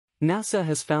NASA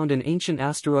has found an ancient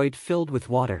asteroid filled with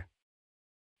water.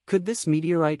 Could this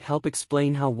meteorite help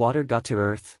explain how water got to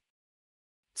Earth?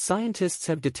 Scientists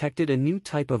have detected a new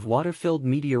type of water-filled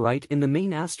meteorite in the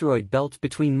main asteroid belt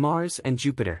between Mars and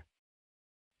Jupiter.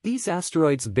 These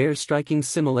asteroids bear striking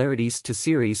similarities to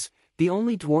Ceres, the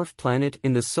only dwarf planet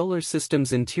in the Solar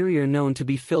System's interior known to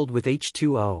be filled with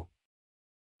H2O.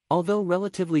 Although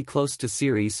relatively close to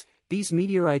Ceres, these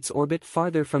meteorites orbit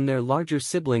farther from their larger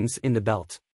siblings in the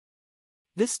belt.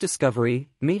 This discovery,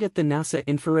 made at the NASA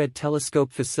Infrared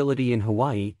Telescope facility in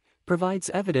Hawaii, provides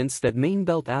evidence that main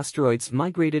belt asteroids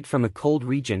migrated from a cold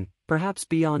region, perhaps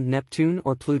beyond Neptune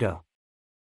or Pluto.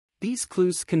 These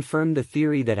clues confirm the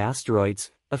theory that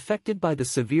asteroids, affected by the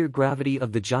severe gravity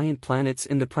of the giant planets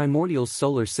in the primordial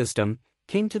solar system,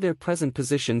 came to their present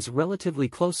positions relatively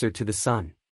closer to the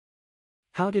Sun.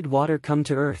 How did water come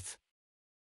to Earth?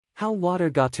 How water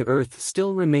got to Earth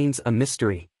still remains a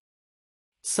mystery.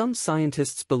 Some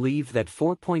scientists believe that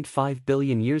 4.5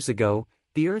 billion years ago,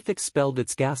 the Earth expelled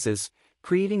its gases,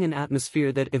 creating an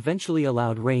atmosphere that eventually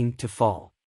allowed rain to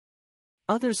fall.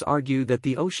 Others argue that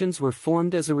the oceans were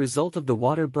formed as a result of the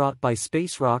water brought by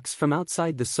space rocks from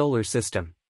outside the solar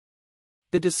system.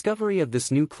 The discovery of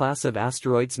this new class of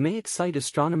asteroids may excite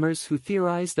astronomers who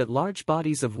theorize that large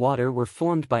bodies of water were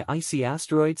formed by icy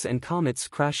asteroids and comets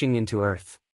crashing into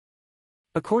Earth.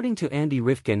 According to Andy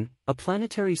Rivkin, a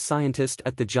planetary scientist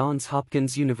at the Johns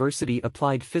Hopkins University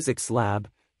Applied Physics Lab,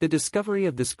 the discovery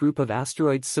of this group of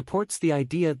asteroids supports the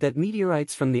idea that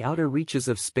meteorites from the outer reaches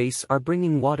of space are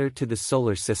bringing water to the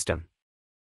solar system.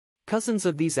 Cousins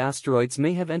of these asteroids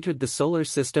may have entered the solar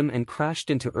system and crashed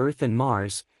into Earth and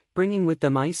Mars, bringing with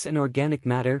them ice and organic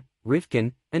matter.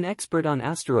 Rivkin, an expert on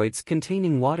asteroids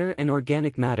containing water and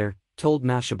organic matter, told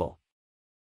Mashable.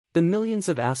 The millions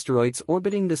of asteroids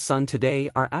orbiting the Sun today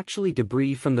are actually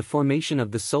debris from the formation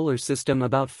of the solar system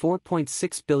about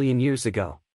 4.6 billion years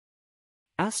ago.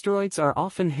 Asteroids are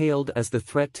often hailed as the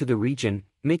threat to the region,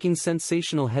 making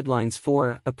sensational headlines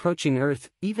for approaching Earth,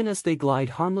 even as they glide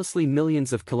harmlessly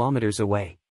millions of kilometers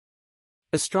away.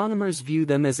 Astronomers view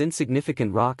them as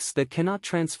insignificant rocks that cannot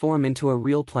transform into a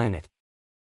real planet.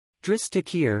 Dris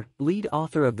Takir, lead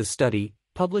author of the study,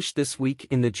 published this week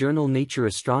in the journal Nature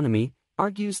Astronomy,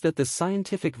 argues that the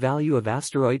scientific value of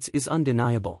asteroids is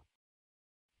undeniable.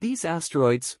 These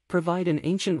asteroids provide an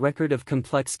ancient record of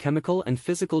complex chemical and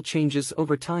physical changes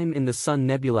over time in the Sun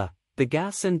nebula, the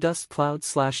gas and dust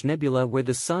cloud/nebula where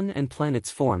the Sun and planets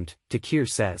formed, Takir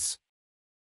says.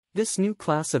 This new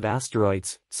class of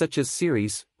asteroids, such as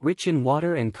Ceres, rich in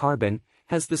water and carbon,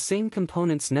 has the same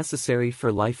components necessary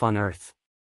for life on Earth.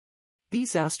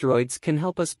 These asteroids can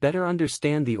help us better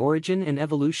understand the origin and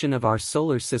evolution of our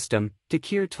solar system,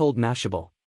 Takir told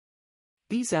Mashable.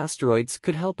 These asteroids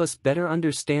could help us better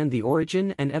understand the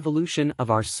origin and evolution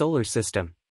of our solar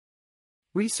system.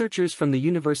 Researchers from the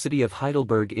University of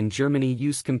Heidelberg in Germany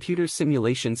use computer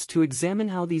simulations to examine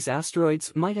how these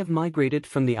asteroids might have migrated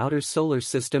from the outer solar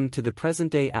system to the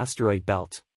present-day asteroid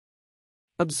belt.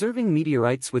 Observing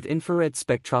meteorites with infrared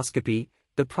spectroscopy,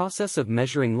 the process of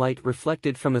measuring light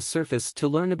reflected from a surface to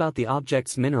learn about the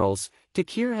object's minerals,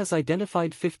 Takir has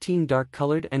identified 15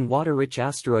 dark-colored and water-rich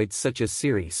asteroids such as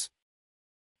Ceres.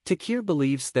 Takir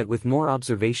believes that with more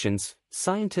observations,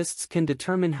 scientists can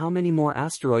determine how many more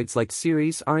asteroids like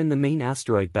Ceres are in the main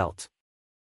asteroid belt.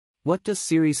 What does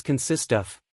Ceres consist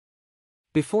of?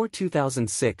 Before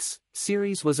 2006,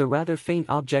 Ceres was a rather faint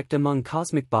object among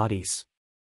cosmic bodies.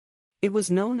 It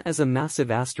was known as a massive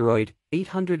asteroid,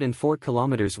 804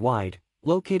 kilometers wide,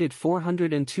 located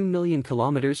 402 million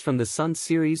kilometers from the Sun.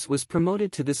 Ceres was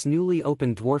promoted to this newly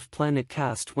opened dwarf planet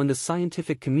caste when the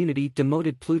scientific community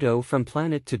demoted Pluto from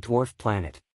planet to dwarf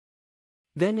planet.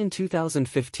 Then in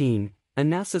 2015, a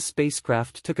NASA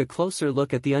spacecraft took a closer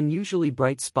look at the unusually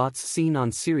bright spots seen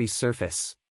on Ceres'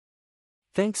 surface.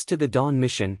 Thanks to the Dawn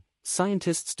mission,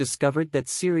 scientists discovered that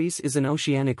Ceres is an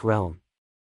oceanic realm.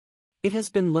 It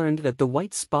has been learned that the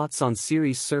white spots on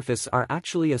Ceres' surface are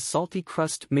actually a salty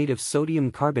crust made of sodium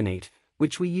carbonate,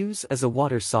 which we use as a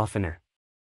water softener.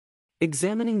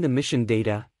 Examining the mission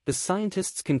data, the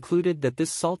scientists concluded that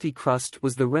this salty crust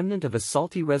was the remnant of a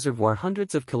salty reservoir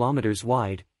hundreds of kilometers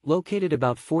wide, located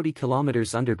about 40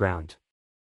 kilometers underground.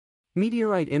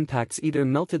 Meteorite impacts either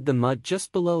melted the mud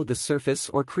just below the surface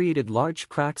or created large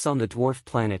cracks on the dwarf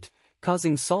planet,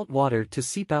 causing salt water to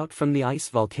seep out from the ice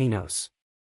volcanoes.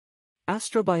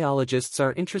 Astrobiologists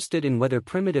are interested in whether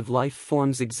primitive life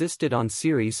forms existed on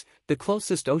Ceres, the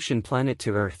closest ocean planet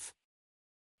to Earth.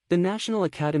 The National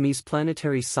Academy's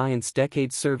Planetary Science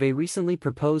Decade Survey recently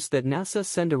proposed that NASA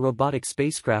send a robotic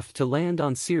spacecraft to land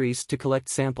on Ceres to collect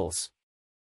samples.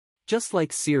 Just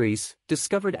like Ceres,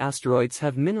 discovered asteroids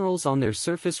have minerals on their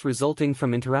surface resulting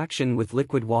from interaction with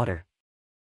liquid water.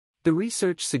 The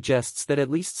research suggests that at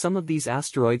least some of these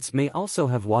asteroids may also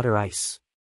have water ice.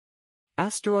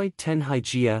 Asteroid 10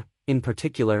 Hygiea, in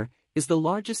particular, is the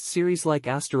largest Ceres-like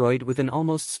asteroid with an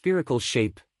almost spherical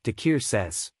shape, Keir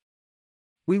says.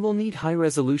 We will need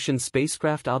high-resolution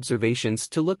spacecraft observations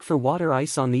to look for water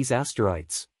ice on these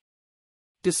asteroids.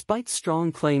 Despite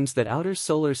strong claims that outer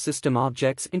solar system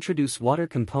objects introduce water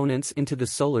components into the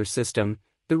solar system,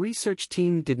 the research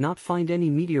team did not find any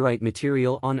meteorite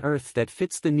material on Earth that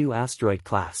fits the new asteroid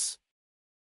class.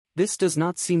 This does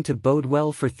not seem to bode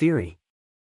well for theory.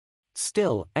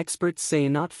 Still, experts say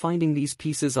not finding these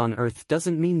pieces on Earth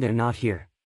doesn't mean they're not here.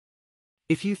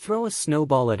 If you throw a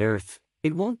snowball at Earth,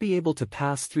 it won't be able to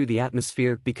pass through the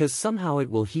atmosphere because somehow it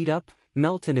will heat up,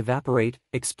 melt and evaporate,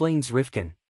 explains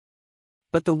Rivkin.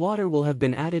 But the water will have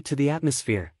been added to the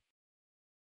atmosphere.